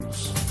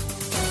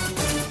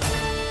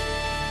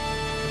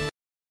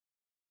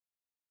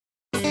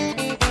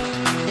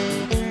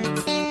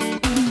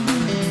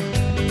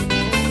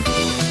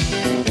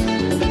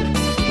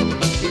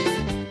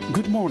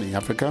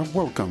morning, Africa.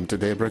 Welcome to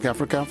Daybreak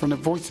Africa from the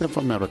Voice of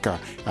America.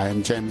 I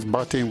am James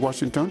Barty in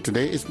Washington.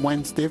 Today is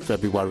Wednesday,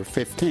 February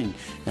 15,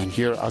 and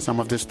here are some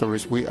of the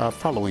stories we are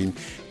following.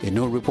 A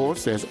new report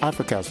says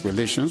Africa's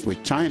relations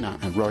with China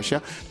and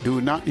Russia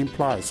do not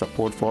imply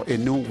support for a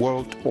new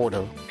world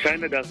order.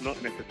 China does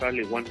not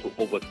necessarily want to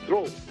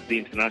overthrow the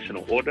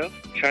international order.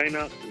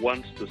 China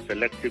wants to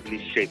selectively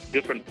shape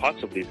different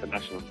parts of the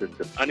international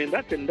system. And in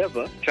that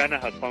endeavor, China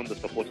has found the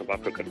support of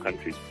African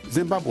countries.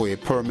 Zimbabwe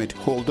permit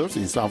holders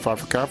in South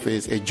Africa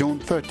face a June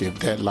 30th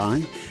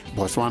deadline.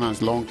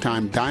 Botswana's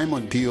long-time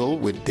diamond deal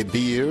with De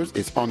Beers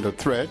is under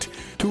threat.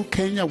 2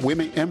 Kenya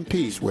women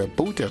MPs were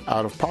booted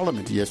out of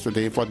parliament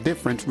yesterday for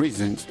different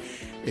reasons.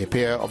 A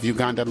pair of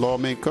Uganda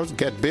lawmakers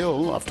get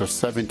bail after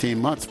 17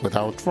 months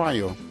without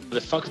trial.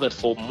 The fact that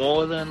for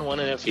more than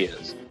 1.5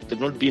 years, they've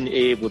not been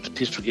able to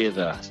piece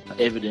together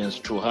evidence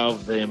to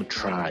have them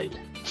tried,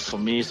 for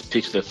me,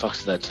 speaks to the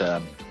fact that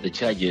the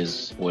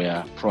charges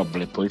were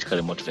probably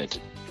politically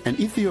motivated. And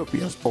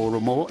Ethiopia's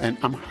Oromo and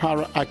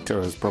Amhara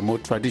actors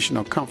promote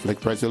traditional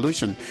conflict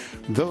resolution.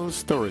 Those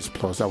stories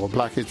plus our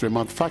Black History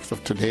Month facts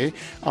of today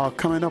are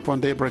coming up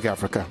on Daybreak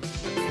Africa.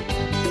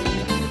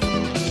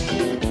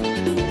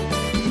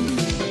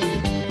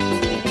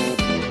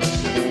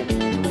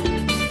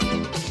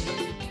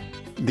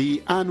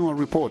 The annual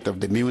report of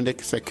the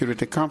Munich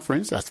Security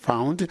Conference has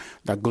found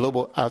that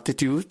global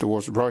attitudes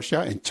towards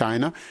Russia and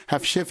China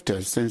have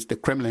shifted since the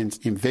Kremlin's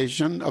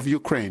invasion of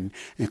Ukraine,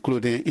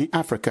 including in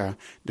Africa.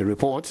 The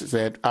report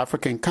said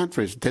African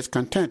countries'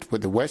 discontent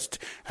with the West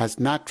has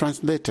not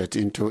translated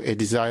into a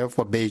desire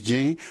for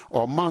Beijing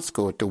or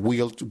Moscow to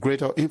wield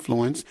greater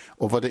influence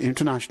over the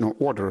international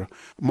order.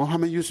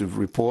 Mohammed Yusuf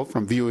reports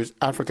from VOA's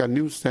Africa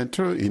News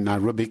Center in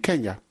Nairobi,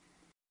 Kenya.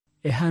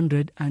 A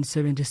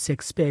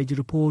 176-page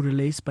report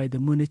released by the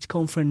Munich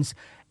Conference,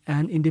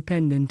 an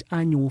independent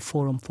annual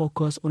forum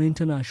focused on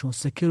international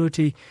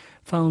security,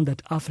 found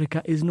that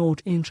Africa is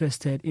not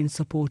interested in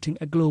supporting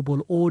a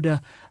global order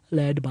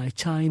led by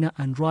China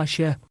and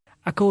Russia.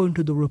 According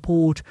to the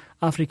report,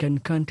 African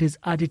countries'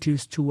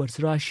 attitudes towards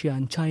Russia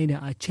and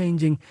China are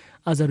changing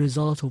as a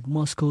result of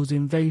Moscow's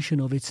invasion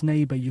of its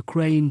neighbor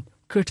Ukraine.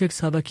 Critics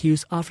have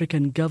accused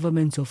African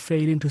governments of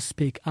failing to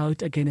speak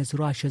out against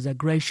Russia's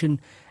aggression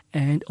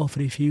and of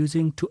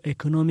refusing to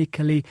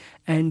economically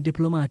and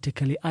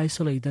diplomatically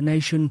isolate the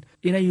nation.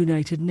 In a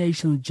United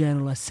Nations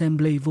General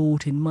Assembly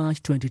vote in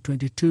March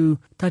 2022,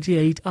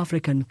 38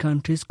 African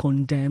countries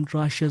condemned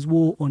Russia's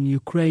war on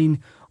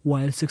Ukraine,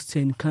 while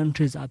 16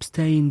 countries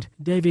abstained.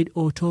 David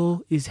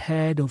Otto is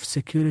head of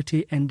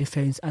security and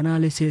defense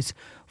analysis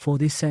for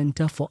the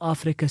Center for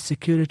Africa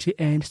Security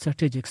and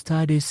Strategic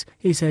Studies.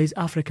 He says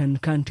African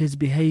countries'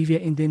 behavior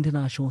in the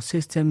international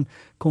system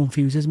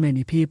confuses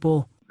many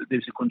people.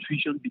 There's a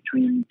confusion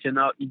between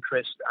general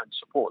interest and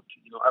support.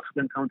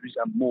 African countries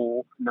are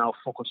more now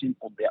focusing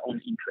on their own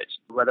interests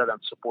rather than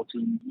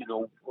supporting,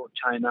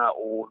 China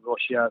or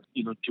Russia,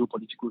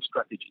 geopolitical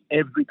strategy.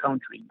 Every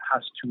country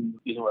has to,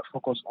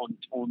 focus on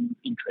its own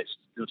interests.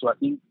 So I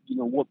think,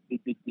 what the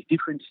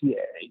difference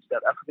here is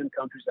that African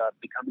countries are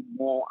becoming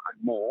more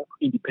and more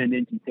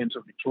independent in terms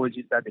of the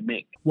choices that they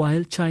make.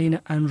 While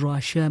China and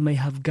Russia may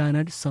have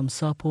garnered some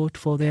support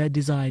for their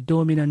desired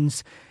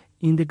dominance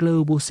in the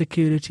global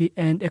security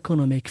and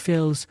economic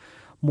fields,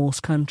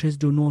 most countries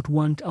do not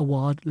want a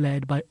world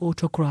led by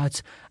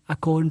autocrats,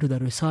 according to the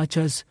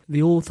researchers.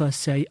 The authors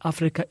say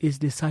Africa is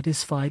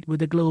dissatisfied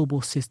with the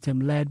global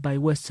system led by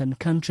Western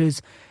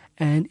countries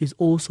and is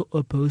also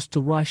opposed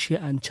to Russia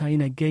and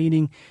China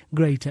gaining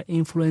greater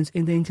influence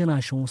in the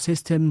international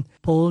system.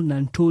 Paul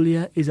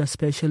Nantulia is a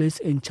specialist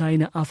in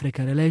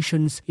China-Africa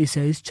relations. He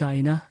says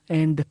China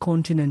and the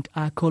continent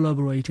are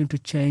collaborating to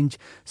change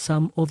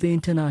some of the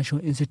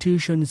international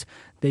institutions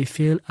they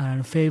feel are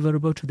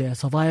unfavorable to their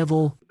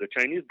survival. The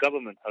Chinese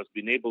government has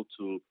been able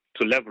to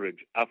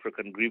leverage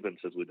African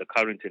grievances with the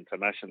current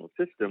international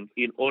system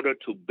in order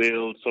to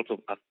build sort of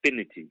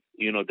affinities.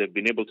 They've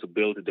been able to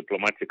build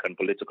diplomatic and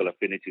political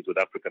affinities with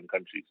African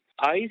countries.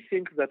 I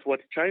think that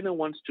what China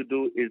wants to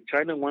do is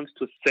China wants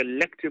to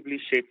selectively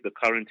shape the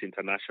current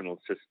international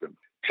system.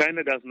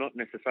 China does not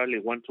necessarily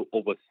want to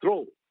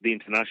overthrow the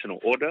international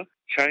order.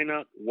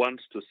 China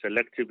wants to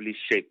selectively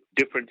shape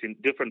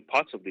different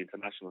parts of the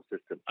international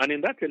system. And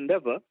in that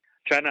endeavor,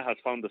 China has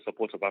found the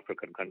support of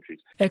African countries.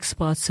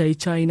 Experts say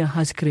China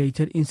has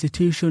created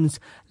institutions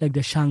like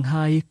the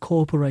Shanghai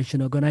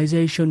Cooperation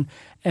Organization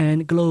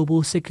and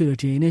Global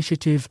Security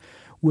Initiative,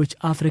 which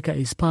Africa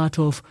is part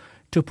of,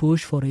 to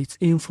push for its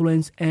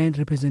influence and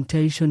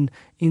representation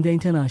in the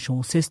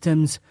international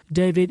systems.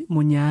 David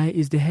Munyai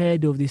is the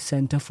head of the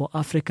Center for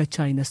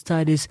Africa-China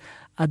Studies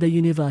at the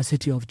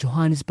University of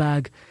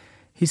Johannesburg.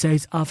 He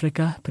says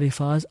Africa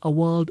prefers a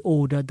world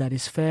order that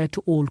is fair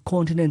to all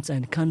continents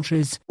and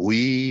countries.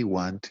 We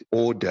want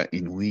order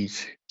in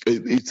which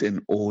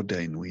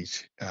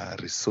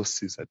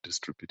resources are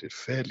distributed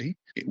fairly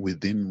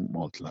within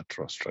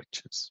multilateral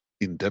structures.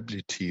 In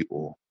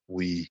WTO,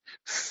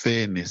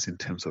 fairness in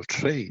terms of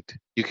trade.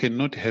 You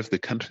cannot have the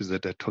countries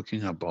that are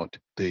talking about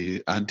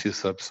the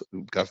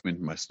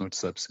government must not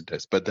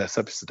subsidize, but they're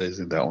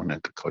subsidizing their own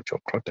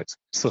agricultural products.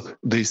 So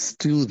there's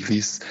still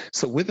this.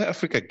 So whether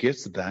Africa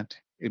gets that,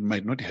 it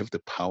might not have the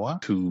power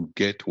to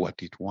get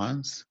what it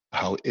wants.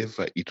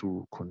 However, it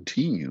will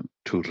continue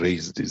to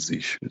raise these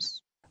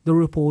issues. The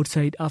report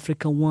said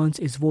Africa wants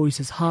its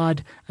voices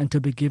heard and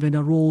to be given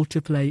a role to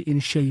play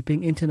in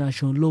shaping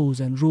international laws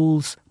and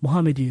rules.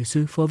 Mohammed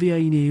Yusuf for VOA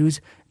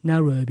News,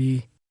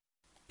 Nairobi.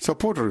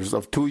 Supporters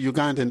of two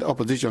Ugandan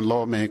opposition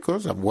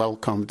lawmakers have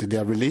welcomed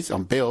their release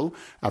on bail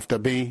after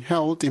being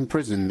held in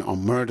prison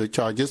on murder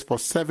charges for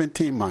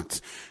 17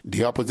 months.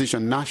 The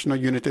opposition National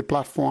Unity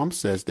Platform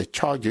says the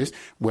charges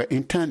were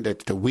intended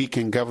to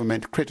weaken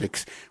government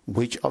critics,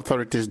 which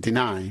authorities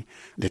deny.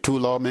 The two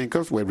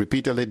lawmakers were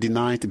repeatedly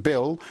denied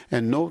bail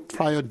and no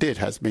trial date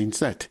has been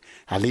set.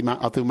 Halima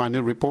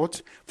Athumani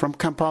reports from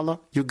Kampala,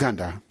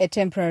 Uganda. A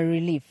temporary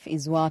relief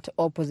is what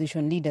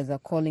opposition leaders are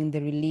calling the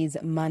release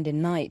Monday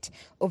night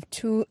of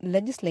two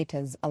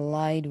legislators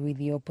allied with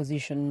the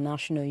opposition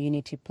National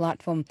Unity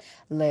Platform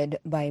led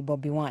by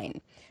Bobi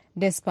Wine.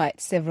 Despite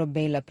several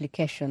bail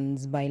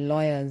applications by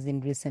lawyers in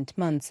recent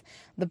months,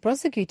 the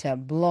prosecutor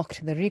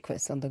blocked the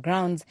request on the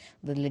grounds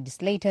the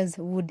legislators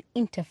would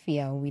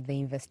interfere with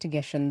the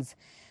investigations.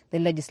 The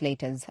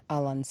legislators,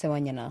 Alan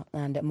Sewanyana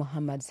and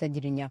Muhammad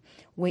Sejirinya,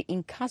 were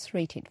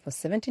incarcerated for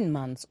 17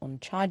 months on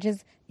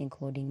charges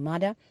including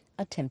murder,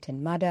 attempted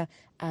murder,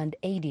 and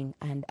aiding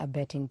and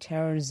abetting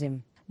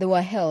terrorism. They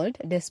were held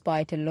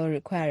despite a law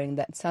requiring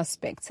that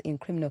suspects in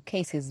criminal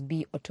cases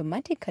be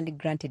automatically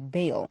granted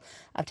bail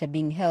after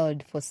being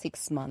held for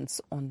 6 months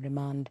on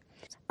remand.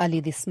 Early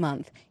this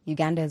month,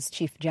 Uganda's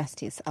Chief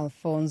Justice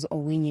Alphonse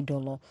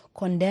Owiny-Dollo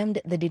condemned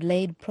the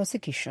delayed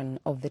prosecution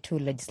of the two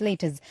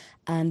legislators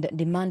and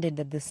demanded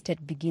that the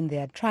state begin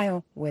their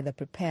trial, whether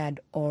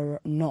prepared or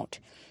not.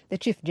 The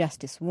Chief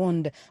Justice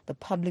warned the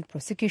Public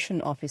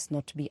Prosecution Office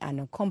not to be an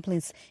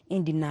accomplice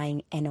in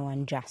denying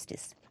anyone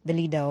justice. The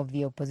leader of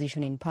the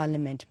opposition in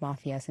Parliament,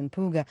 Mathias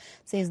Mpuuga,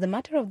 says the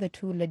matter of the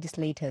two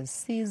legislators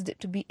ceased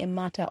to be a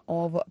matter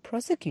of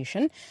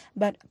prosecution,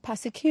 but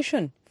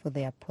persecution for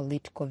their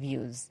political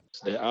views.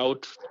 They're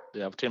out,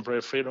 they have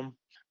temporary freedom.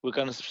 We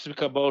can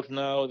speak about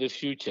now the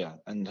future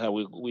and how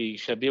we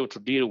shall be able to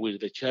deal with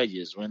the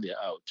charges when they're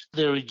out.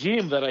 The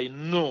regime that I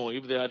know,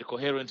 if they had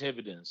coherent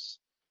evidence,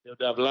 they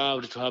would have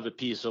loved to have a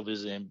piece of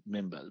these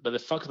members. But the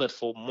fact that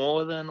for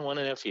more than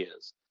 1.5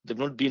 years, they've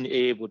not been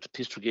able to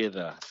piece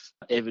together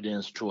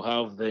evidence to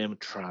have them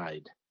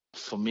tried,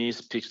 for me,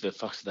 speaks to the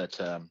fact that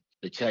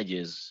the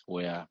charges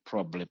were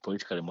probably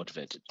politically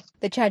motivated.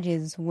 The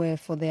charges were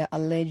for their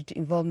alleged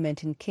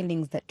involvement in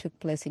killings that took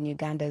place in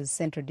Uganda's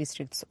central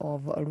districts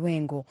of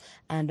Rwengo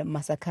and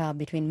Masaka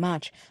between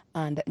March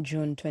and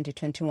June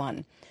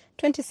 2021.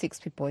 26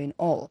 people in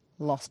all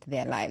lost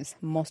their lives,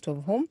 most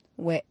of whom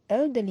were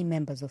elderly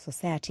members of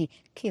society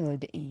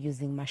killed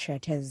using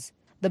machetes.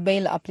 The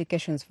bail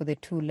applications for the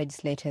two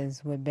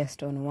legislators were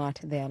based on what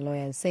their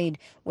lawyers said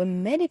were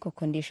medical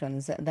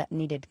conditions that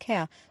needed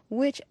care,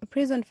 which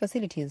prison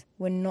facilities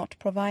were not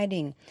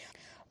providing.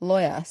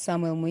 Lawyer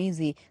Samuel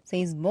Muizi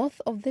says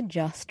both of the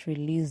just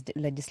released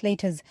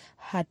legislators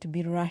had to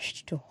be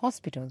rushed to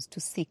hospitals to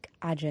seek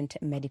urgent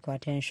medical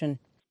attention.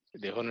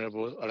 The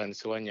Honorable Alan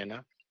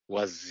Sewanyana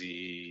was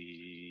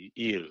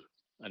ill,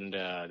 and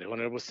the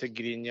Honorable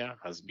Segirinya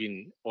has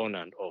been on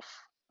and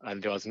off,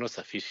 and there was no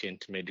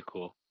sufficient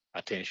medical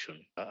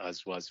attention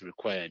as was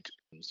required.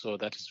 So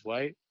that is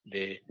why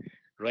the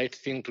right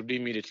thing to do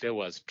immediately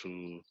was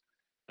to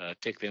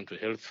take them to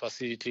health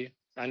facility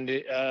and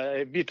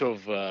a bit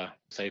of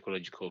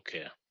psychological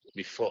care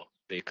before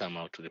they come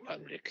out to the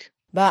public.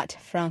 But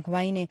Frank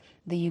Waine,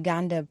 the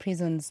Uganda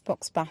prison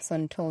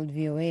spokesperson, told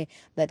VOA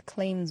that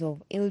claims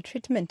of ill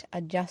treatment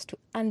are just to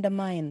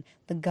undermine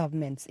the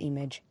government's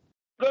image.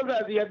 Those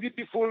are their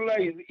beautiful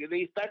lies.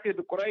 They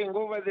started crying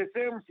over the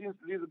same since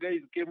these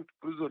guys came to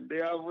prison. They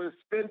have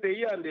spent a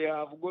year and they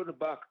have gone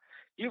back.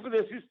 If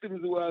the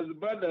systems were as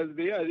bad as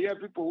they are, their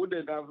people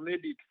wouldn't have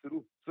made it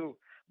through.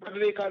 But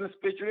they can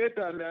speculate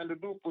and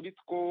do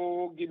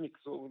political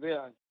gimmicks over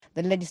there.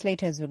 The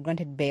legislators were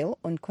granted bail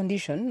on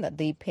condition that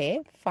they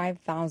pay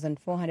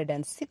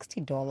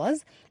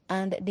 $5,460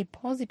 and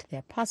deposit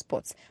their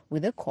passports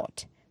with the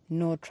court.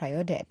 No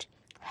trial date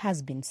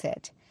has been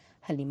set.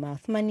 Halima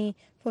Athumani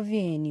for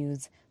VOA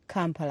News,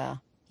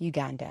 Kampala,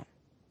 Uganda.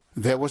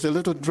 There was a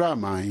little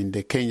drama in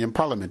the Kenyan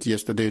parliament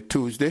yesterday,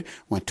 Tuesday,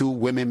 when two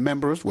women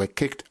members were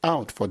kicked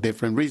out for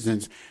different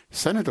reasons.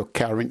 Senator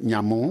Karen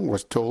Nyamu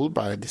was told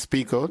by the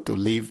speaker to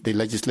leave the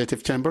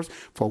legislative chambers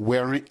for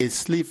wearing a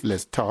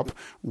sleeveless top,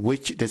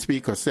 which the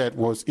speaker said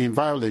was in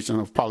violation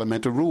of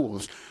parliamentary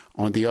rules.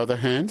 On the other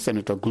hand,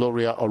 Senator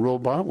Gloria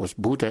Oroba was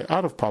booted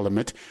out of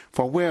Parliament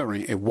for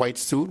wearing a white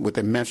suit with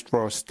a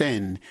menstrual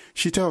stain.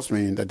 She tells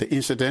me that the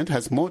incident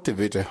has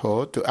motivated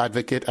her to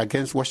advocate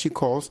against what she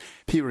calls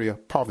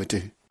period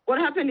poverty. What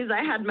happened is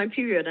I had my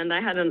period and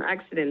I had an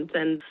accident,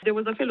 and there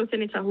was a fellow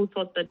senator who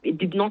thought that it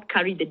did not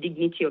carry the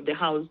dignity of the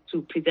House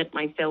to present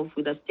myself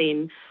with a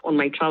stain on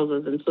my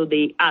trousers, and so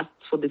they asked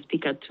for the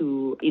Speaker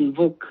to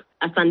invoke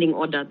a standing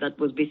order that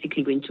was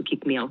basically going to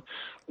kick me out,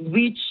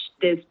 which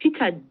the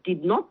Speaker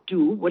did not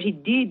do. What he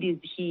did is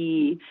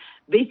he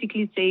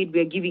basically said,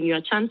 we're giving you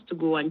a chance to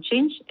go and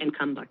change and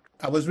come back.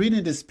 I was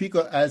reading the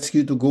Speaker ask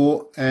you to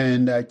go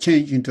and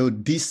change into a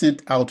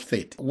decent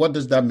outfit. What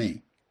does that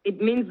mean? It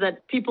means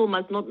that people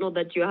must not know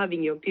that you're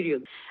having your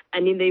period.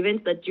 And in the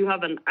event that you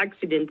have an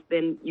accident,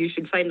 then you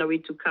should find a way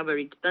to cover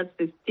it. That's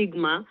the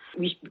stigma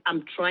which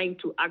I'm trying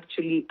to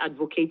actually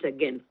advocate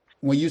against.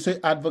 When you say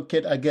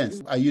advocate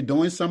against, are you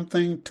doing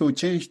something to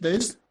change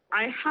this?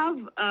 I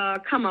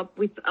have come up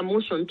with a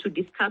motion to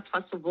discuss,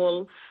 first of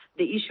all,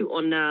 the issue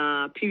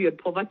on period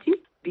poverty,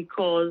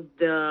 because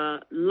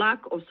the lack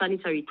of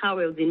sanitary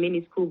towels in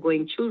many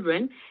school-going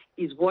children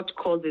is what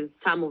causes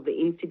some of the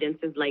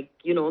incidences, like,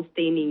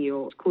 staining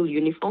your school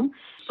uniform.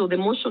 So the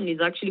motion is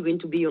actually going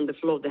to be on the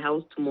floor of the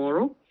House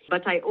tomorrow.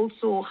 But I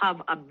also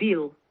have a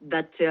bill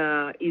that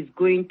is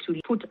going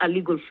to put a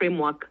legal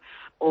framework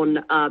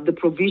on the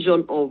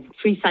provision of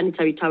free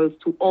sanitary towels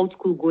to all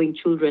school-going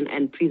children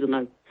and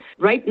prisoners.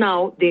 Right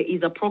now, there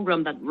is a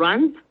program that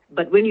runs,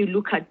 but when you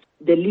look at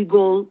the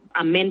Legal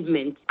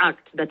Amendment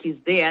Act that is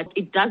there,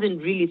 it doesn't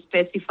really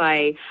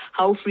specify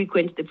how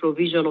frequent the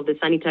provision of the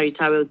sanitary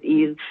towels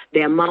is, the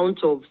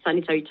amount of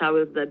sanitary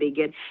towels that they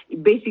get.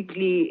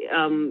 Basically,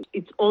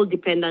 it's all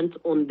dependent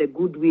on the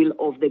goodwill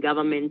of the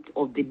government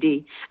of the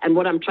day. And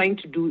what I'm trying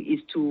to do is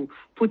to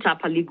put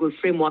up a legal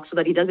framework so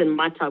that it doesn't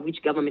matter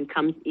which government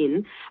comes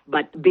in,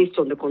 but based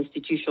on the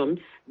Constitution,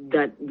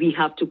 that we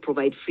have to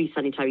provide free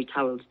sanitary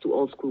towels to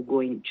all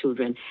school-going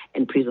children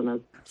and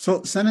prisoners.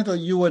 So, Senator,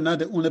 you were not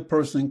the only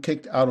person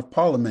kicked out of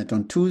Parliament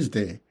on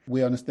Tuesday.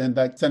 We understand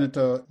that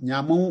Senator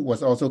Nyamu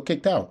was also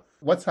kicked out.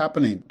 What's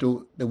happening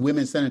to the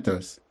women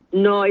senators?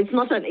 No, it's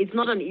not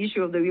an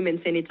issue of the women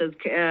senators.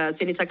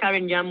 Senator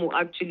Karen Nyamu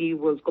actually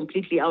was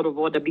completely out of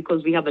order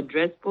because we have a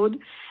dress code,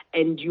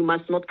 and you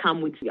must not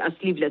come with a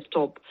sleeveless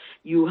top.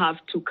 You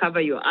have to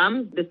cover your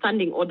arms. The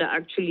standing order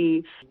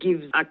actually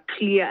gives a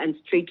clear and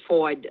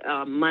straightforward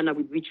manner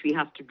with which we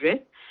have to dress.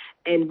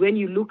 And when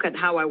you look at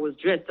how I was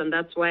dressed, and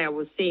that's why I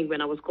was saying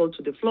when I was called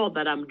to the floor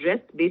that I'm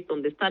dressed based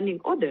on the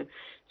standing order.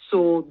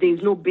 So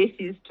there's no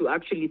basis to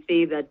actually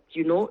say that,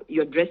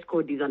 your dress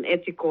code is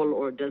unethical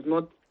or does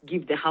not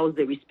give the House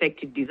the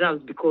respect it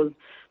deserves, because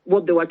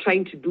what they were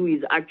trying to do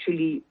is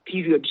actually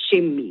period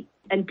shame me.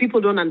 And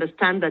people don't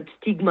understand that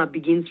stigma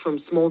begins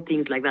from small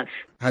things like that.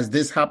 Has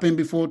this happened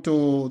before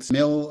to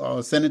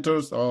male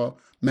senators or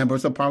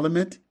members of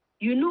Parliament?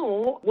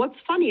 What's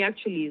funny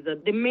actually is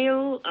that the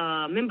male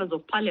members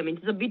of Parliament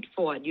is a bit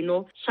forward,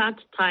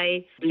 shirt,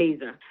 tie,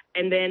 blazer.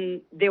 And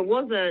then there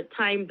was a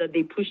time that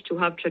they pushed to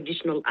have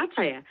traditional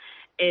attire.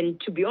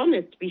 And to be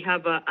honest, we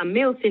have a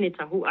male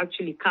senator who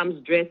actually comes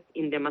dressed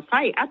in the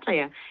Maasai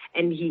attire,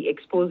 and he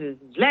exposes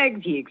his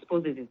legs, he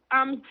exposes his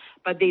arms,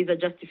 but there is a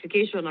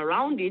justification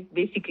around it,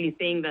 basically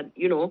saying that,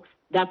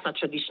 that's a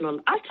traditional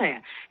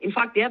attire. In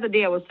fact, the other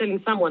day I was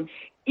telling someone,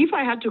 if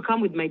I had to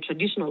come with my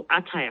traditional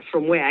attire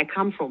from where I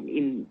come from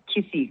in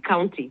Kisii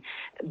County,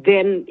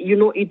 then,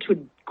 it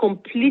would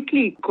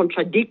completely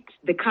contradict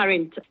the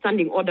current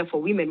standing order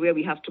for women, where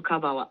we have to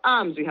cover our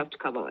arms, we have to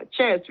cover our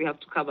chest, we have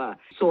to cover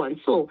so and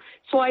so.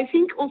 So I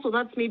think also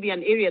that's maybe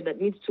an area that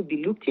needs to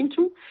be looked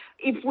into.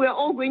 If we're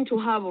all going to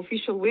have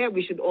official wear,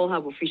 we should all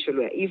have official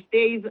wear. If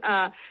there is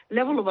a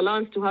level of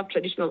allowance to have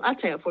traditional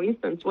attire, for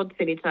instance, what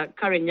Senator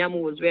Karen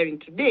Nyamu was wearing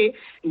today,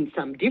 in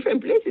some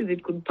different places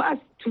it could pass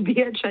to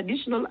be a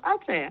traditional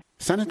attire.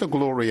 Senator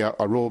Gloria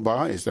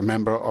Aroba is a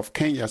member of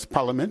Kenya's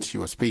parliament. She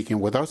was speaking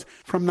with us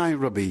from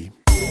Nairobi.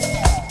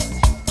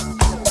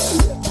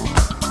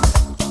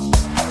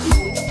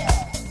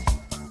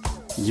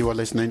 You are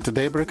listening to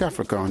Daybreak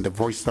Africa on the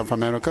Voice of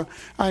America.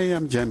 I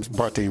am James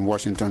Butte in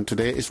Washington.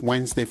 Today is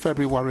Wednesday,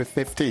 February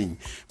 15.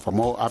 For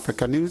more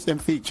Africa news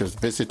and features,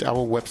 visit our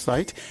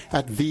website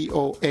at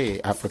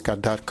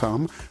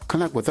voaafrica.com.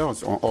 Connect with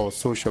us on all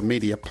social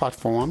media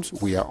platforms.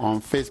 We are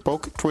on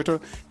Facebook, Twitter,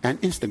 and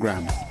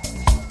Instagram.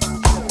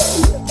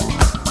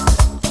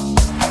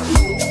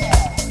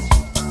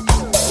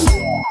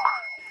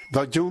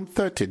 The June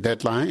 30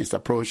 deadline is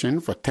approaching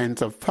for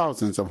tens of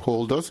thousands of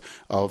holders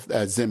of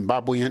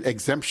Zimbabwean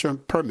Exemption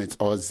Permits,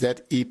 or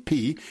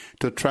ZEP,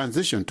 to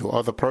transition to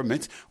other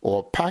permits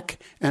or pack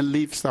and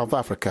leave South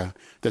Africa.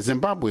 The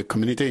Zimbabwe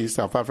Community in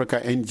South Africa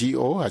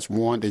NGO has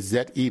warned the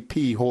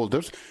ZEP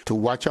holders to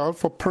watch out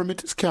for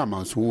permit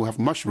scammers who have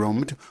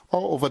mushroomed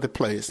all over the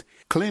place.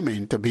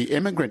 Claiming to be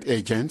immigrant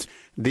agents,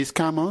 these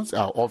scammers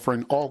are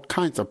offering all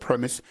kinds of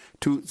permits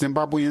to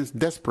Zimbabweans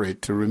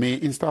desperate to remain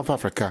in South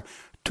Africa.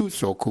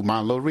 Tuso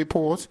Kumalo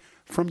reports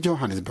from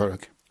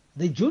Johannesburg.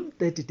 The June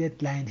 30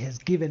 deadline has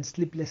given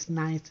sleepless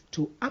nights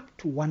to up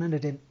to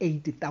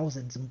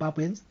 180,000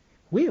 Zimbabweans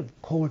who have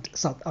called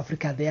South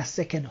Africa their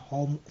second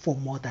home for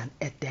more than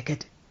a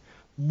decade.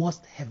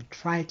 most have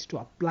tried to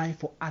apply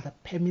for other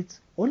permits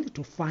only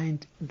to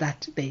find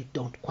that they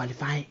don't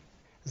qualify.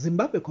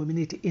 Zimbabwe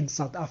Community in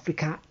South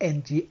Africa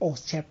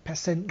NGO's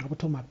chairperson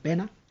Ngqabutho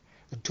Mabhena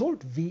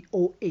told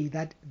VOA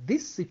that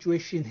this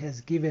situation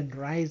has given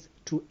rise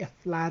to a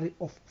flurry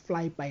of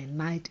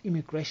fly-by-night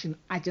immigration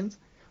agents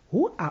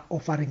who are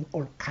offering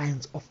all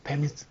kinds of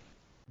permits.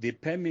 The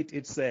permit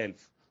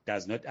itself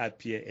does not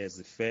appear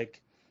as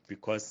fake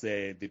because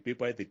the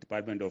people at the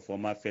Department of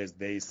Home Affairs,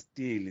 they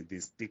steal the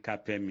sticker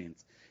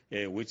permits,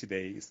 which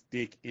they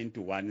stick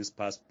into one's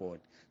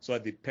passport. So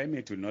the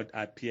permit will not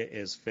appear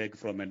as fake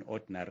from an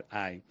ordinary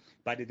eye.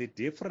 But the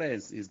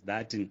difference is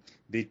that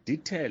the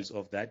details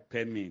of that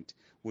permit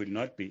will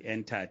not be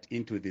entered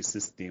into the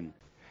system.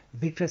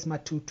 Victress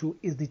Matutu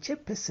is the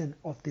chairperson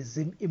of the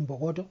Zim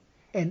Imbokodo,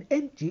 an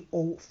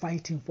NGO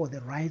fighting for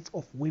the rights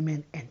of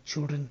women and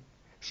children.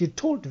 She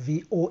told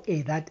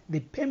VOA that the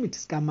permit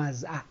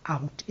scammers are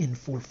out in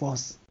full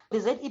force. The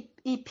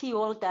ZEP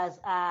holders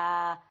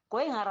are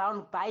going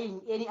around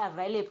buying any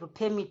available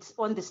permits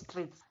on the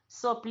streets.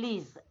 So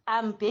please,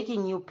 I'm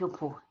begging you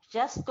people,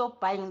 just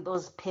stop buying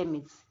those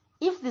permits.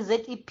 If the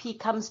ZEP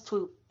comes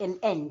to an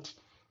end,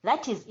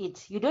 that is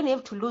it. You don't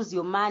have to lose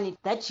your money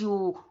that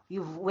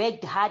you've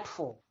worked hard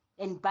for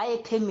and buy a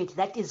permit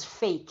that is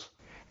fake.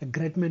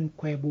 Gretman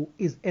Kwebu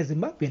is a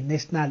Zimbabwean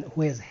national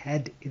who has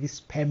had this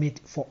permit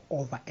for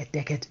over a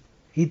decade.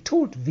 He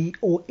told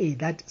VOA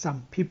that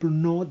some people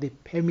know the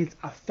permits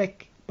are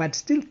fake but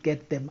still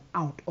get them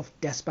out of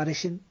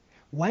desperation,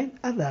 while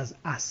others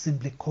are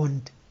simply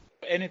conned.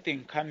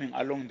 Anything coming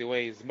along the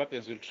way,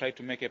 Zimbabweans will try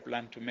to make a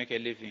plan to make a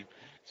living.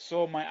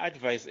 So my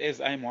advice,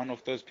 as I'm one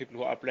of those people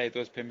who apply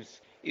those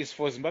permits, is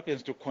for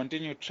Zimbabweans to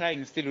continue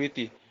trying still with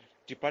the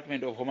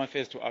Department of Home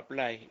Affairs to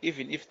apply,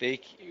 even if they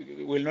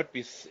will not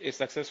be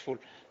successful,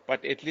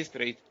 but at least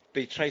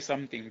they try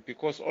something,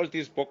 because all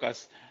these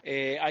bogus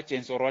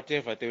agents or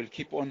whatever, they will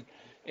keep on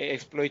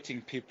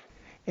exploiting people.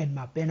 And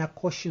Mabhena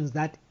cautions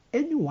that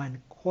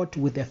anyone caught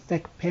with a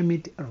fake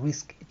permit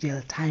risk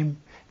jail time.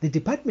 The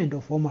Department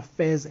of Home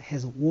Affairs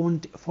has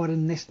warned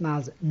foreign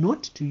nationals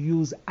not to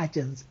use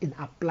agents in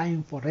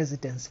applying for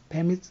residence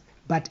permits,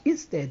 but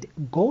instead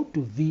go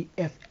to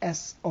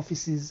VFS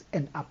offices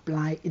and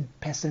apply in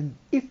person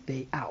if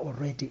they are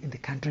already in the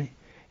country.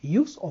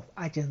 Use of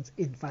agents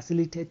in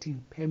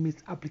facilitating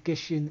permits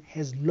application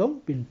has long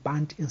been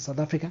banned in South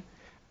Africa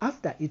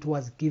after it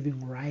was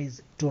giving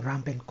rise to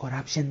rampant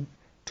corruption.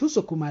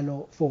 Thuso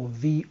Khumalo for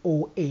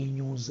VOA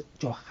News,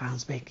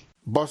 Johannesburg.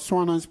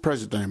 Botswana's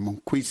President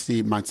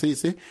Mokgweetsi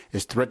Masisi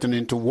is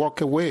threatening to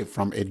walk away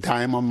from a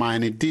diamond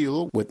mining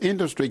deal with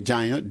industry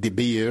giant De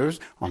Beers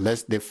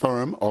unless the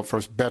firm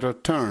offers better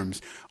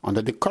terms.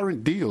 Under the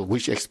current deal,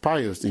 which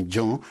expires in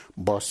June,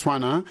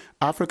 Botswana,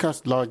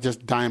 Africa's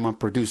largest diamond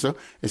producer,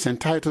 is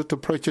entitled to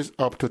purchase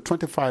up to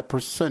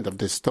 25% of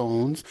the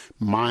stones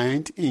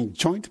mined in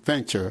joint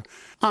venture.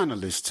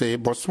 Analysts say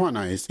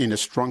Botswana is in a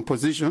strong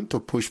position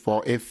to push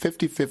for a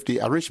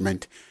 50-50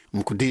 arrangement.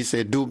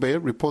 Mkhudise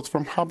Dube reports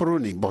from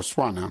Gaborone,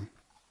 Botswana.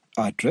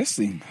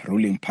 Addressing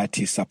ruling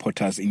party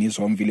supporters in his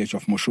home village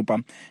of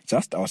Moshupa,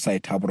 just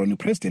outside Gaborone,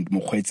 President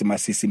Mokgweetsi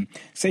Masisi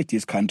said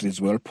his country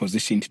is well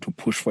positioned to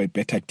push for a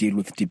better deal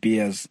with De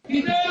Beers.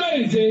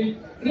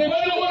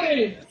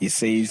 He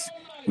says,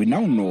 "We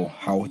now know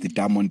how the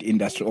diamond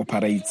industry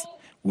operates.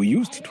 We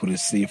used to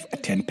receive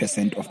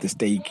 10% of the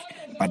stake,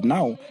 but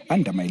now,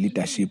 under my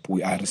leadership,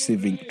 we are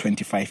receiving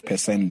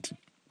 25%.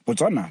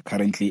 Botswana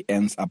currently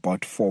earns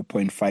about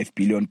 $4.5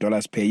 billion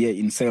per year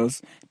in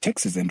sales,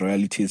 taxes and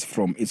royalties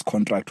from its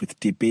contract with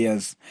De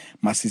Beers.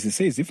 Masisi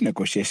says if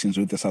negotiations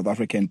with the South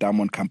African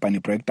diamond company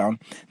break down,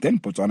 then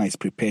Botswana is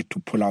prepared to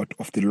pull out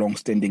of the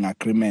long-standing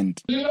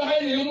agreement.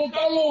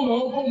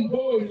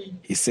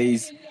 He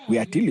says, "We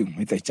are dealing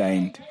with a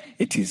giant.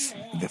 It is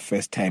the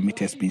first time it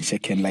has been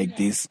shaken like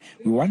this.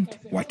 We want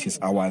what is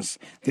ours.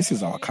 This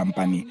is our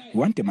company. We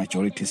want a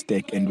majority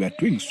stake, and we are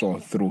doing so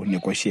through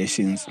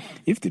negotiations.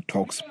 If the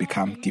talks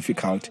become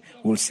difficult,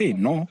 we'll say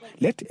no,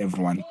 let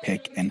everyone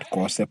pack and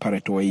go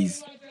separate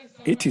ways."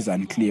 It is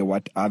unclear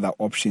what other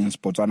options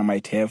Botswana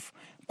might have,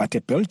 but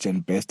a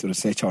Belgian-based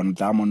researcher on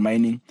diamond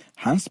mining,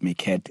 Hans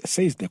Meckert,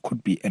 says there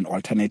could be an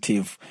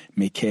alternative.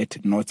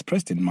 Meckert notes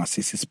President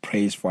Masisi's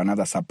praise for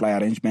another supply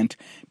arrangement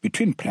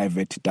between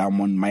private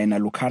diamond miner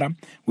Lucara,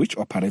 which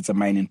operates a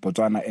mine in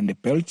Botswana, and the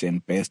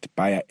Belgian-based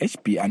buyer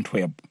HB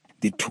Antwerp.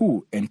 The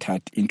two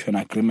entered into an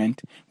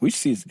agreement which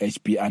sees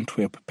HB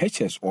Antwerp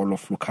purchase all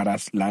of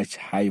Lucara's large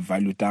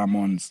high-value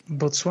diamonds.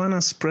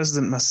 Botswana's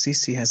President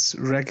Masisi has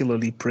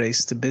regularly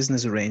praised the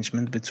business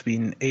arrangement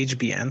between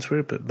HB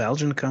Antwerp, a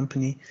Belgian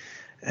company,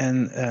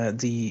 and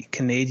the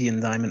Canadian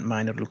diamond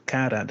miner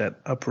Lucara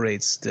that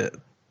operates the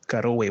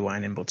Karowe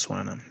wine in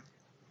Botswana.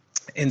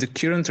 In the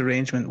current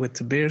arrangement with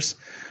De Beers,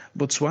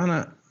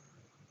 Botswana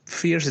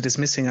fears it is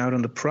missing out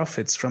on the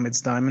profits from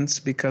its diamonds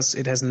because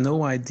it has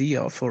no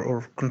idea of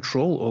or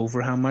control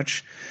over how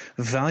much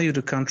value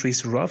the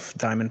country's rough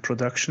diamond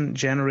production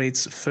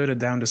generates further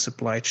down the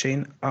supply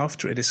chain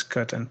after it is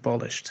cut and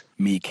polished.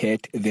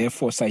 Meerkat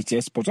therefore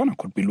suggests Botswana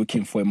could be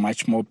looking for a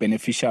much more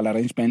beneficial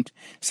arrangement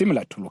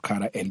similar to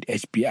Lucara and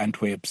HB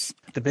Antwerp's.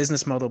 The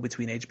business model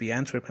between HB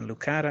Antwerp and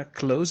Lucara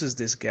closes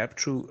this gap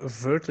through a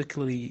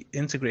vertically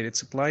integrated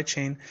supply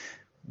chain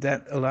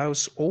that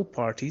allows all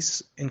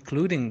parties,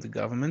 including the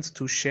government,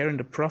 to share in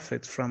the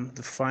profit from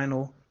the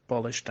final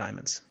polished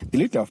diamonds. The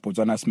leader of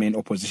Botswana's main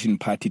opposition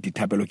party,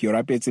 Dithabelo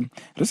Keorapetse,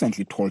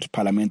 recently told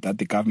Parliament that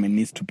the government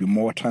needs to be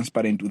more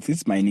transparent with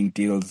its mining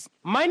deals.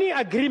 Mining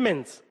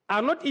agreements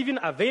are not even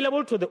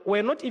available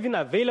were not even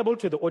available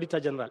to the Auditor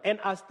General and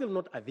are still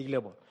not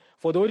available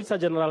for the Auditor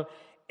General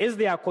as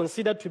they are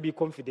considered to be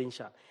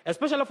confidential,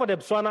 especially for the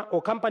Botswana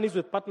or companies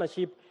with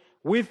partnership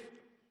with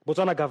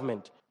Botswana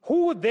government.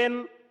 Who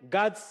then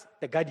guards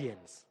the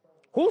guardians?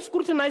 Who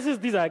scrutinizes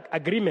these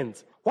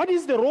agreements? What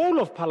is the role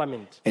of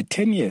Parliament? A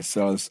 10-year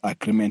sales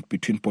agreement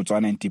between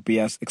Botswana and De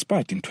Beers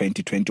expired in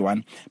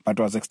 2021 but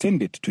was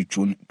extended to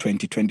June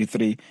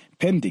 2023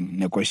 pending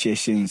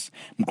negotiations.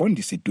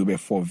 Mqondisi Dube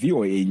for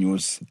VOA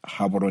News,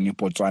 Gaborone,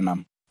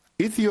 Botswana.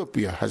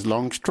 Ethiopia has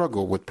long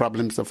struggled with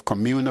problems of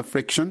communal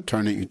friction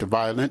turning into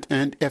violent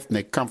and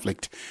ethnic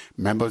conflict.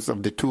 Members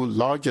of the two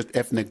largest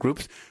ethnic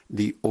groups,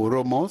 the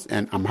Oromos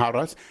and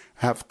Amharas,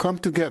 have come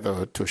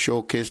together to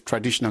showcase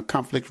traditional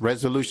conflict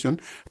resolution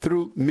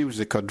through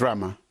musical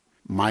drama.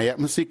 Maya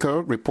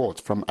Musika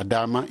reports from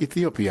Adama,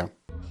 Ethiopia.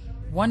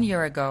 1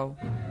 year ago,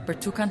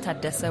 Birtukan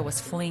Taddese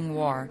was fleeing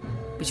war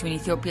between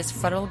Ethiopia's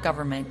federal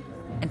government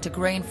and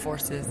Tigrayan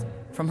forces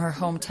from her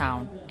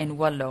hometown in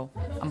Wallo,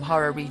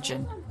 Amhara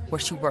region, where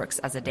she works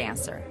as a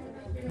dancer.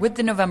 With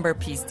the November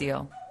peace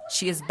deal,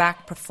 she is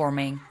back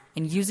performing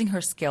and using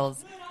her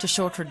skills to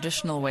show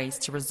traditional ways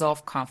to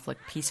resolve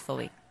conflict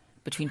peacefully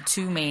between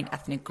two main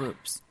ethnic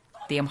groups,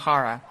 the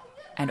Amhara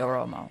and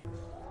Oromo.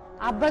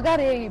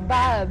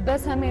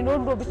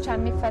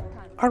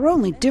 Our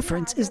only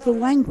difference is the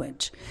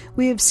language.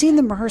 We have seen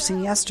them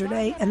rehearsing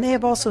yesterday, and they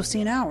have also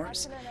seen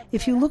ours.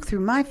 If you look through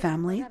my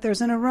family,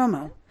 there's an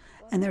Oromo,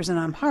 and there's an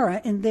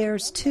Amhara in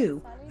theirs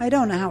too. I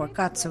don't know how it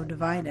got so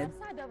divided.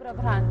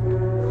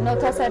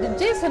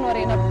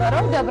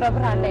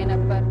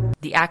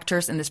 The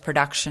actors in this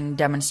production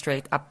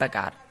demonstrate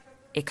Abbagar,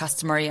 a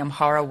customary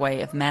Amhara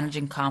way of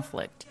managing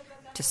conflict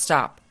to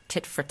stop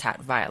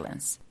tit-for-tat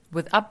violence.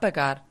 With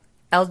Abbagar,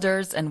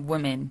 elders and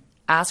women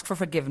ask for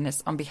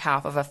forgiveness on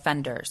behalf of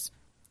offenders.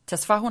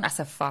 Tasfahun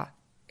Asafa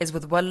is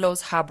with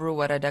Wallo's Habru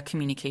Warada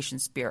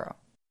Communications Bureau.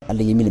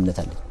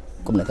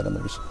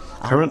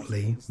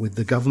 Currently, with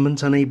the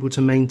government unable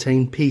to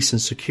maintain peace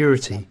and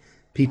security,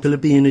 people are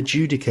being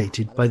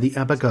adjudicated by the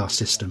Abbagar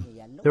system.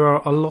 There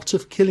are a lot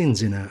of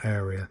killings in our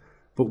area,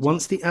 but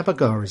once the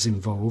Abbagar is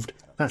involved,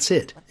 that's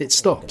it. It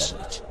stops.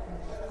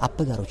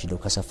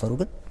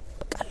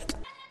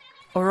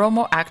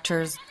 Oromo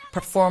actors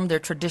perform their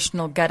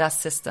traditional Gada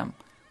system,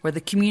 where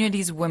the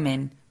community's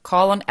women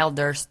call on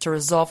elders to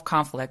resolve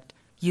conflict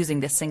using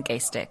the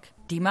Sinke stick.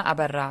 Dima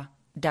Abarra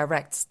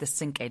directs the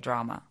Sinke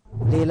drama.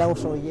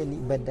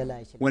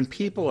 When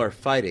people are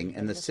fighting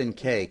and the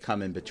Sinke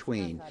come in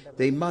between,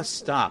 they must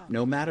stop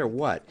no matter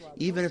what,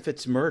 even if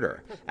it's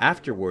murder.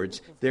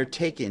 Afterwards, they're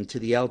taken to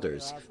the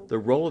elders. The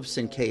role of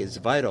Sinke is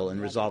vital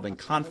in resolving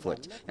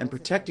conflict and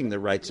protecting the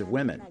rights of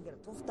women.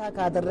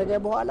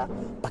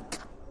 The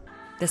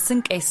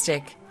Sinke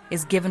stick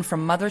is given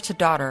from mother to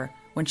daughter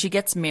when she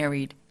gets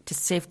married to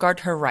safeguard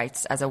her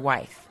rights as a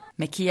wife.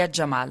 Mekia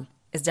Jamal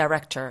is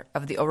director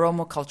of the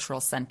Oromo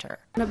Cultural Center.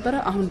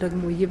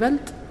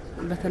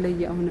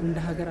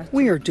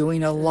 We are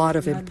doing a lot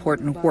of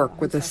important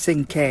work with the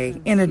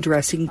Sinke in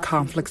addressing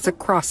conflicts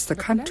across the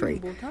country,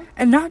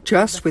 and not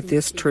just with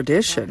this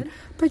tradition,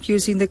 but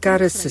using the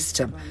Gada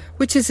system,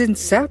 which is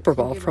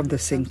inseparable from the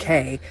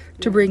Sinke,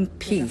 to bring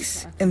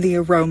peace in the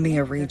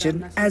Oromia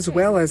region as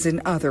well as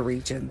in other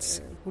regions.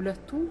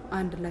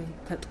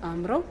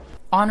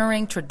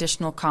 Honoring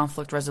traditional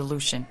conflict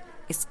resolution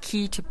is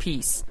key to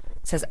peace,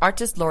 says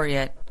artist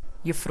laureate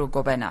Yufru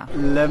Gobena.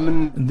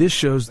 This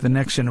shows the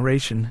next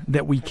generation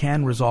that we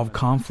can resolve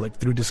conflict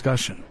through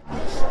discussion.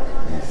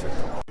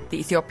 The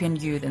Ethiopian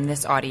youth in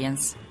this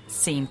audience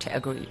seem to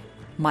agree.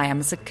 Maya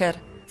Mzikir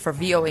for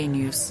VOA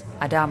News,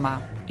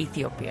 Adama,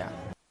 Ethiopia.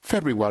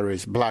 February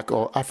is Black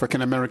or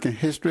African American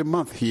History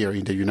Month here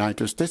in the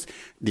United States.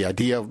 The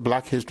idea of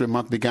Black History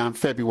Month began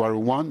February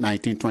 1,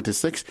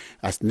 1926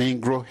 as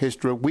Negro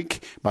History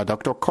Week by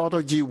Dr.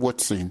 Carter G.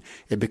 Woodson.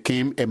 It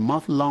became a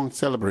month-long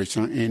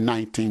celebration in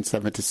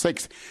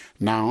 1976.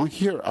 Now,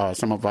 here are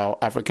some of our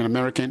African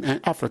American and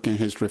African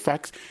history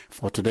facts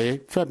for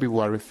today,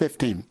 February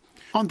 15.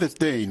 On this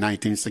day in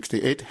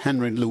 1968,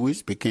 Henry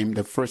Lewis became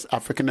the first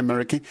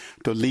African-American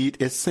to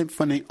lead a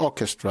symphony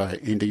orchestra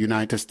in the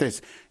United States,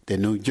 the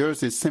New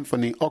Jersey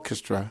Symphony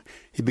Orchestra.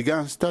 He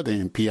began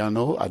studying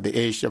piano at the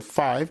age of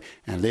 5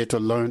 and later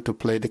learned to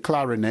play the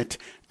clarinet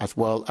as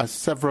well as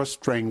several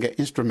string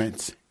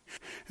instruments.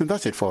 And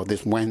that's it for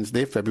this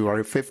Wednesday,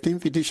 February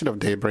 15th edition of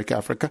Daybreak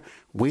Africa.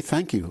 We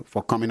thank you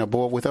for coming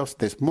aboard with us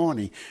this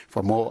morning.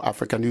 For more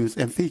Africa news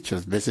and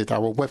features, visit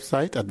our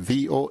website at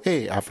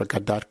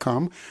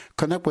voaafrica.com.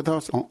 Connect with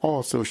us on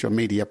all social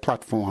media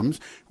platforms.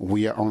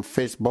 We are on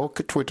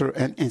Facebook, Twitter,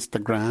 and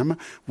Instagram.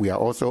 We are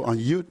also on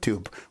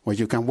YouTube, where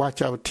you can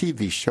watch our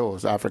TV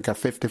shows, Africa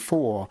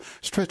 54,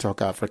 Straight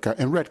Talk Africa,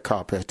 and Red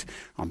Carpet.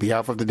 On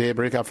behalf of the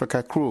Daybreak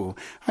Africa crew,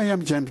 I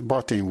am James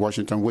Botti in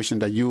Washington, wishing that you